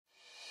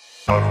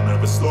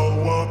never slow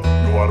up,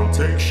 no I don't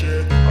take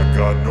shit. I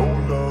got no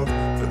love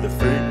for the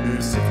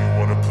fakeness. If you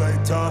wanna play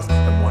tough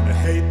and wanna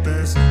hate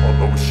this,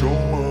 I'll always show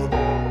up.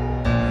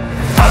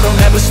 I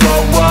don't ever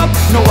slow up,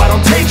 no I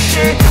don't take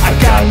shit. I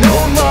got no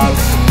love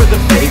for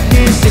the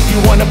fakeness. If you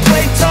wanna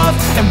play tough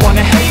and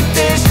wanna hate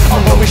this,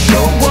 I'll always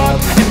show up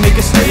and make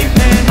a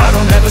statement. I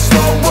don't ever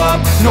slow up,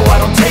 no I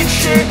don't take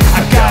shit.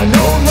 I got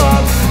no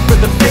love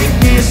for the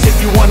fakeness. If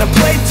you wanna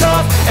play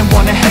tough and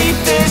wanna hate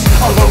this,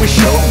 I'll always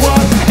show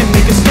up and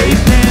make a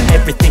statement.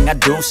 Everything I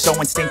do so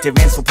instinctive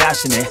and so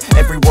passionate.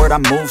 Every word I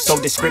move so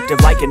descriptive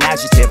like an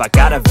adjective. I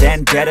got a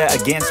vendetta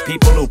against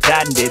people who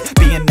patented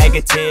being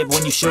negative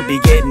when you should be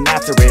getting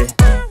after it.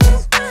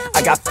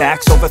 I got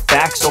facts over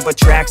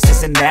tracks,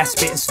 this and that.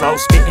 Spitting slow,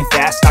 spitting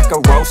fast, I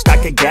could roast, I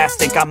could gas.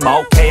 Think I'm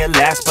okay at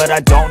last, but I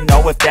don't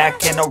know if that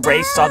can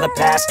erase all the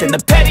past. And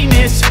the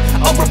pettiness,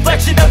 a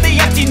reflection of the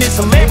emptiness.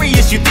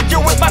 Hilarious, you think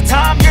you're worth my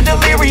time, you're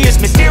delirious.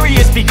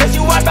 Mysterious, because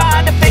you hide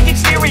behind a fake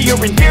exterior.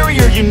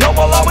 Inferior, you know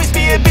I'll always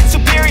be a bit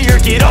superior.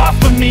 Get off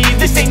of me,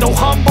 this ain't no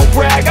humble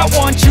brag. I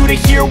want you to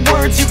hear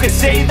words, you can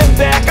say them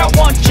back. I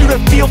want you to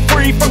feel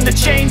free from the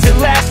chains at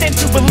last, and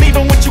to believe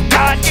in what you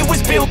got, it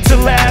was built to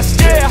last,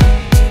 yeah.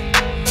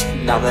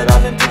 Now that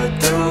I've been put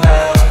through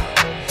hell,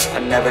 I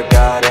never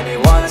got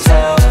anyone's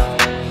help.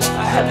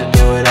 I had to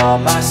do it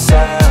all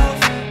myself.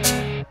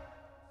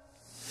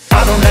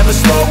 I don't ever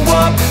slow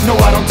up, no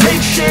I don't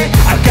take shit.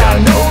 I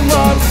got no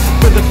love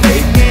for the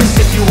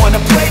fakeness. If you wanna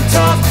play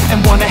tough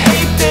and wanna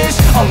hate this,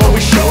 I'll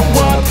always show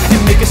up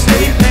and make a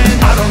statement.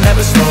 I don't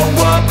ever slow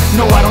up,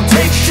 no I don't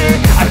take shit.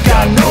 I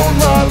got no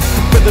love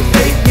for the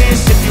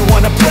fakeness. If you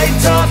wanna play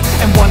tough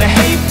and wanna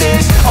hate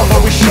this, I'll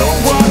always show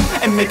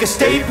up and make a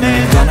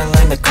statement. Gonna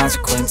learn the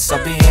consequence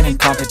of being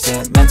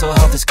incompetent. Mental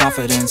health is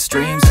confidence,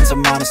 dreams and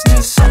some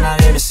honestness. I'm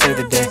not here to save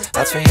the day,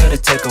 that's for you to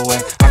take away.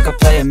 I could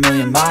play a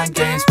million mind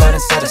games, but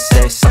instead I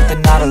say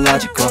something not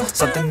illogical,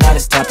 something that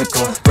is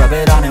topical. Rub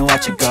it on and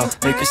watch it go,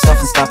 make yourself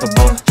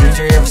unstoppable. Dreams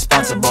are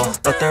irresponsible,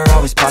 but they're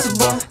always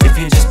possible. If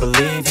you just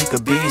believe, you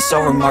could be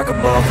so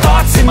remarkable.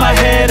 Thoughts in my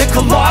head, a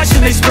collage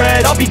and they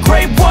spread. I'll be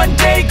great one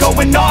day,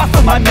 going off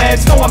of my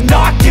meds. No, I'm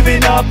not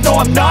giving up, no,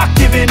 I'm not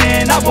giving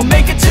in. I will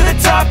make it to the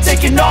top,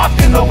 taking off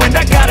in the wind.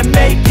 I gotta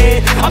make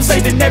it, I'm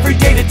saving every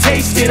day to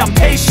taste it. I'm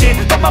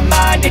patient, but my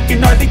mind, it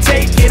can hardly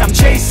take it. I'm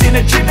chasing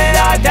a dream that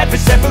I've had for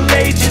several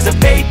ages. A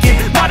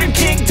vacant, modern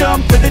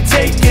kingdom for the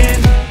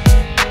taking.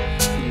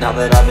 Now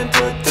that I've been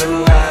put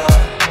through hell,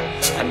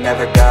 I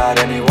never got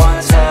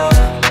anyone's help.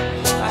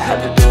 I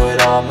had to do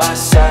it all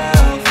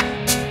myself.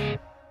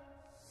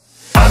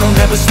 I don't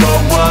ever slow